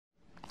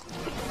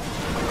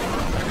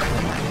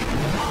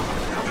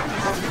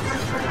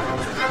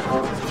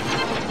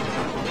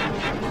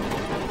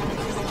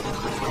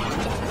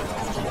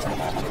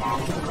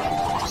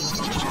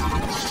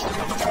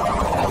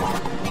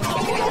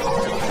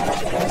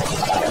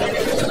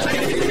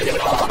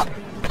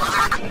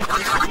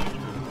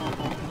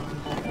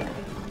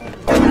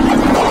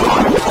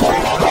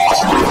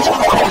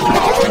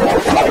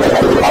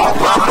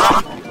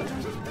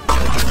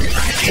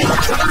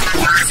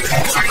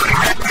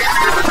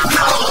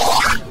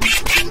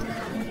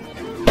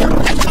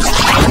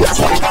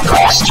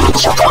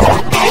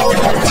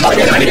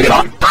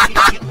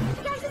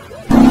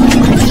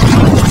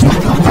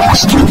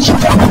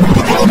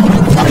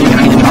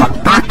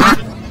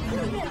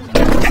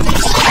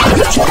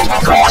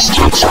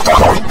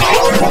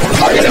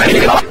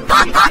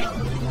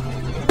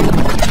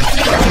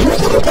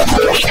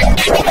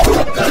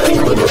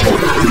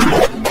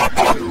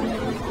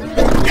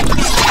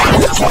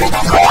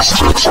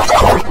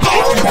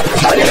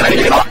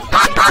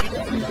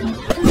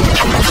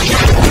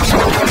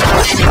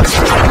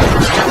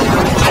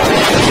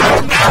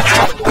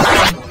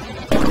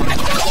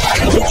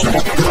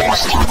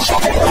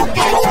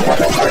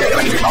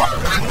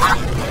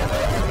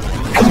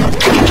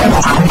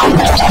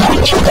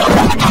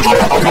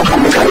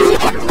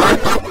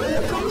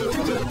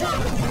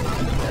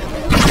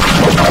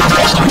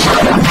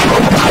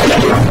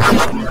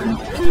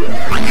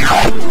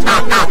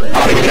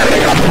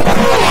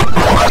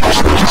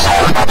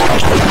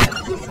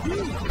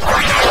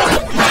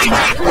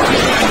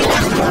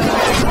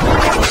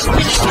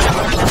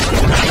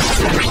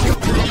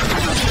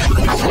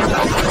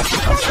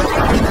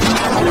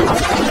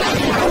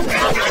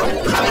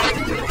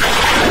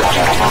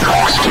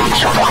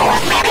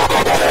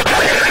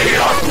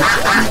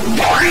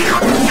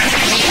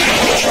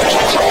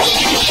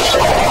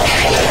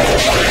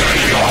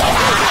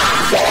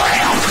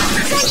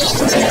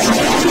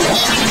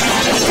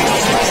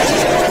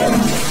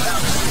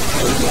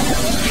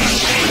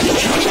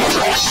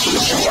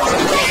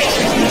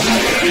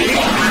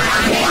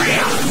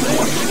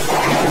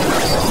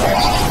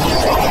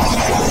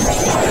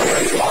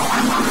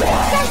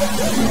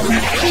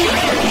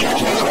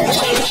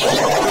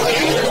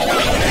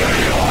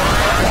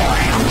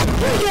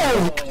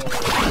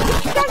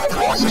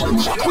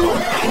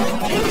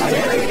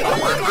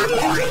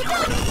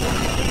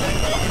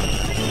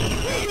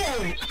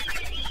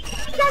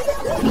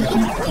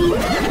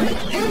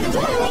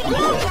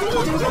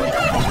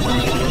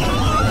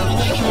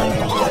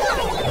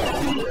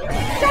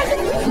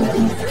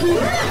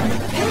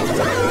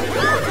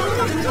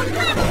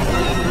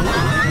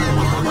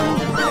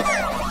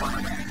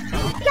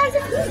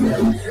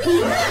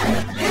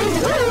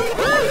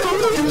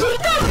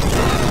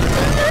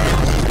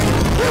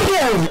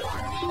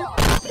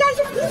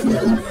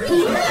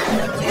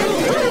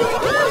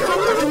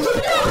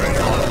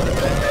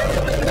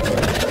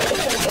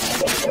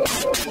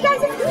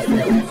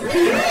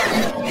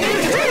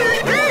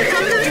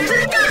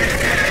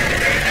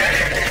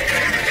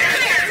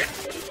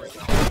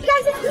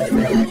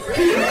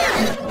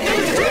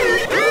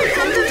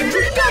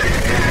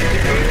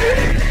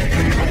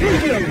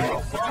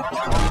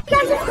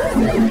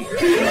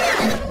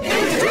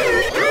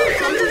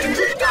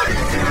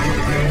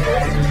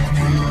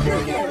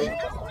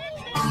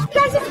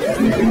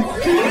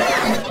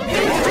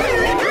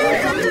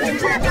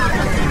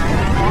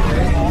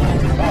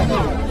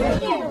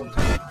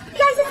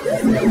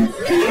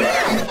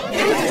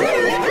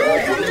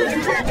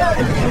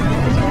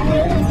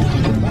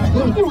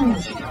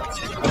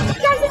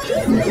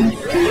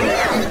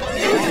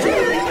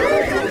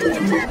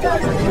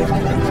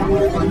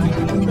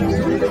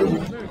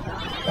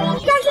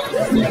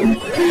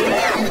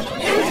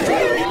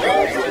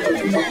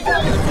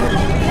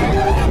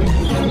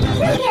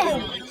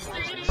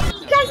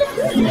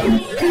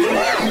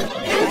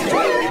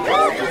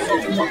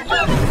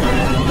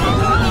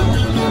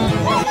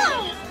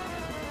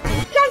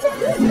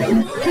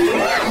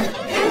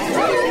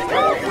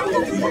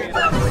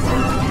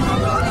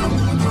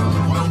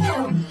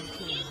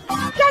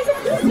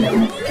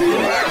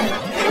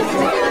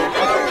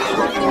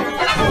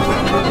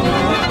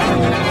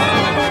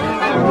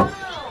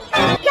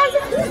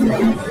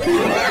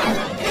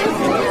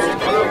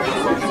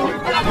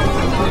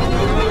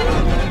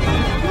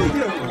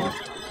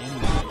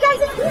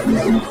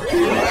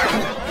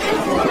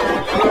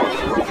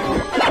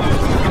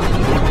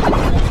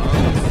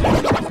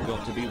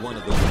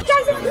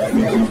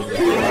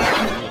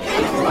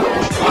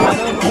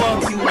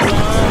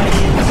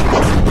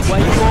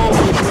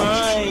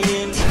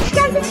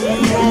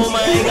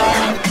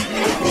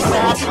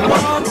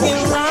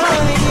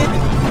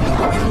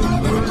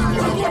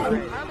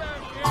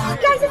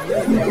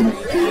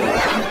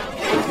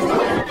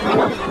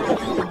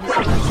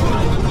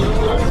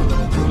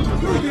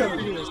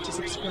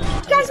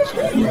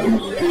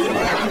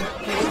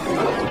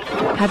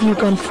Have you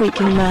gone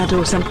freaking mad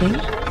or something?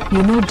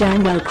 You know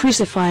damn well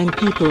crucifying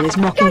people is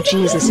mocking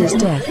Jesus'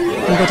 death,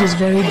 and that is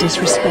very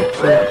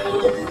disrespectful.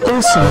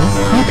 Also,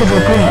 you could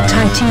regret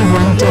IT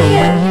one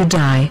day when you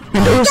die,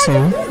 and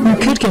also, you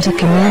could get a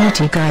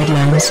community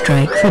guideline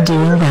strike for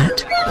doing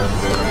that.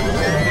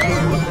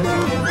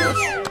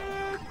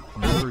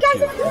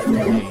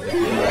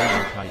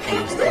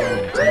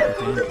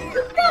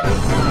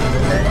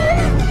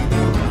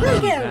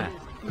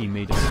 He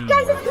made a scene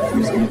where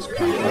his kids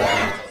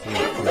cried.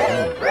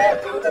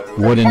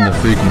 What in the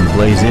freaking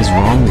blaze is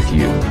wrong with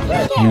you?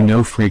 You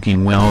know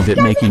freaking well that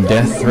making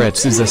death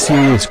threats is a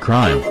serious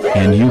crime,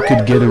 and you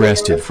could get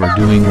arrested for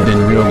doing it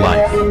in real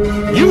life.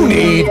 You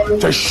need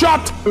to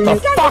shut the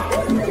fuck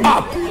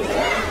up!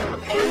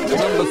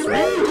 Number 3.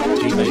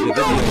 He made a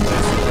video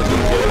message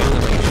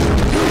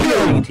for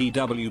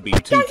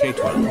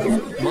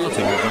BTWB2K12,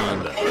 Martin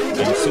Uganda,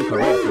 and Super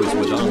Red was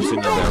with dancing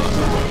in their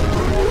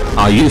underwear.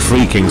 Are you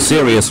freaking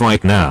serious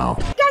right now?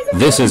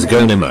 This is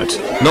Gonimate,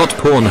 not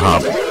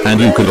Pornhub, and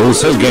you could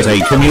also get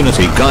a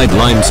community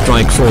guideline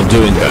strike for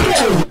doing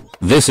that.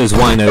 This is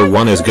why no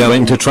one is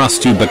going to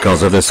trust you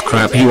because of this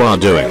crap you are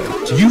doing.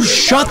 You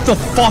shut the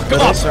fuck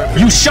up!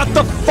 You shut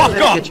the fuck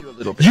up!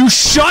 You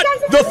shut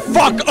the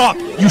fuck up!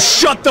 You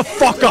shut the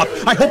fuck up!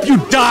 I hope you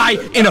die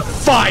in a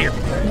fire!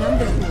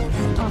 Number 4.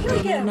 After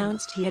he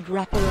announced he had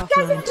Rapper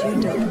offline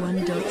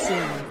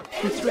 2.1.0,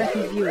 he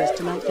threatened viewers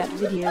to like that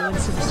video and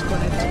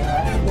subscribe to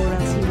him, or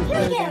else he would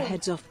blow their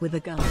heads off with a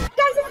gun.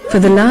 For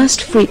the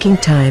last freaking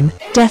time,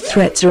 death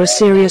threats are a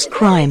serious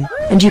crime,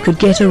 and you could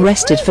get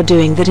arrested for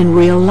doing that in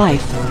real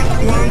life.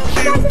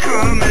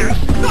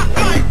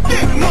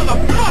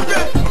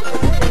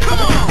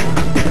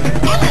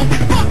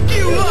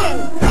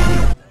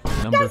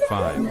 Number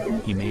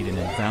 5. He made an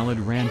invalid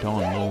rant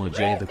on Lola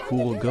J the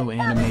Cool Go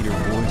Animator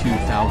Boy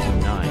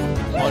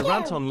 2009. My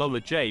rant on Lola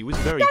J was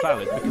very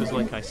valid because,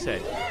 like I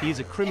said, he is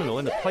a criminal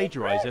and a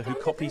plagiarizer who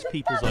copies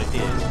people's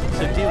ideas,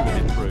 so deal with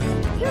it,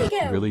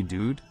 bro. Really,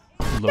 dude?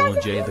 Lola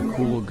J the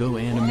Cool Go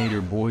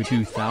Animator Boy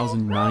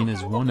 2009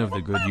 is one of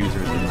the good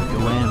users in the Go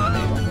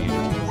Animator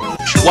community.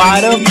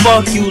 Why the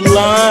fuck you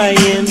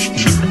lying?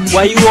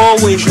 Why you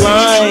always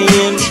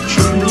lying?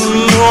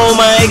 Oh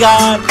my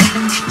god,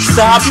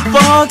 stop you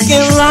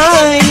fucking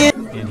lying!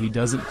 And he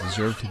doesn't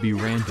deserve to be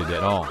ranted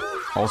at all.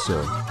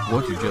 Also,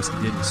 what you just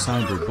did is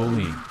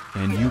cyberbullying,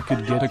 and you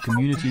could get a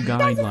community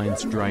guideline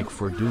strike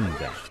for doing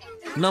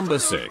that. Number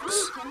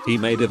 6. He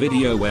made a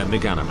video where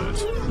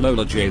Meganimate,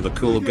 Lola J the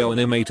Cool Go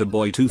Animator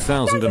Boy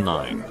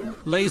 2009,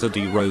 Laser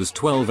D Rose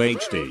 12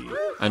 HD,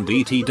 and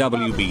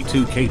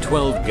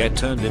ETWB2K12 get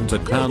turned into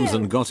clowns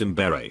and got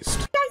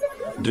embarrassed.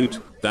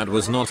 Dude, that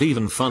was not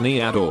even funny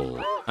at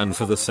all, and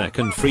for the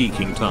second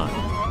freaking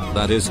time.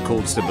 That is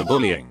called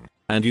cyberbullying,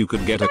 and you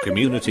could get a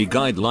community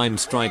guideline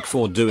strike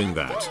for doing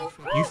that.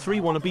 You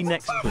three wanna be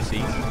next, pussies.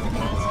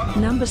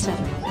 Number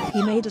 7.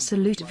 He made a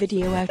salute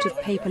video out of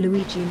Paper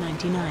Luigi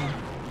 99.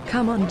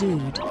 Come on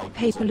dude,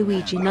 Paper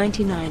Luigi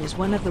 99 is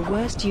one of the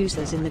worst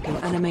users in the Go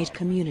Animate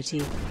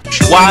community.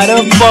 Why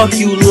the fuck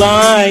you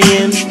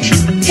lying?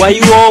 Why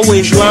you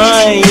always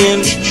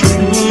lying?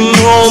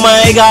 Oh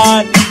my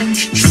god,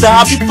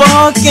 stop you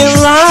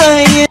fucking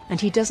lying!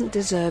 And he doesn't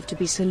deserve to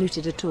be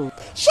saluted at all.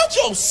 Shut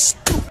your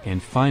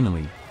And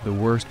finally, the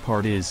worst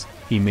part is,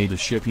 he made a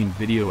shipping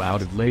video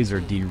out of Laser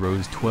D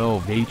Rose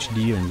 12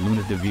 HD and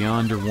Luna the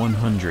Yonder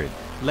 100.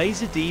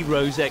 Laser D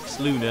Rose X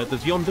Luna the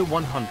Yonder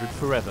 100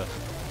 forever.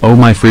 Oh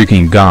my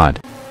freaking god.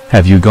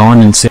 Have you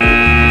gone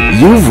insane?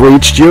 You've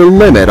reached your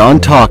limit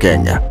on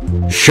talking.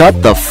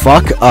 Shut the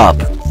fuck up.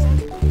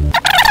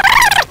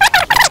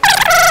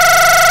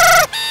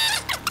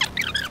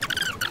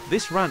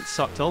 This rant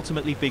sucked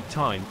ultimately big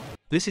time.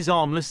 This is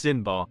Armless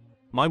Zinbar.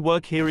 My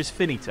work here is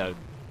finito.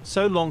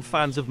 So long,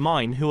 fans of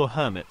mine who are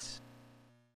hermits.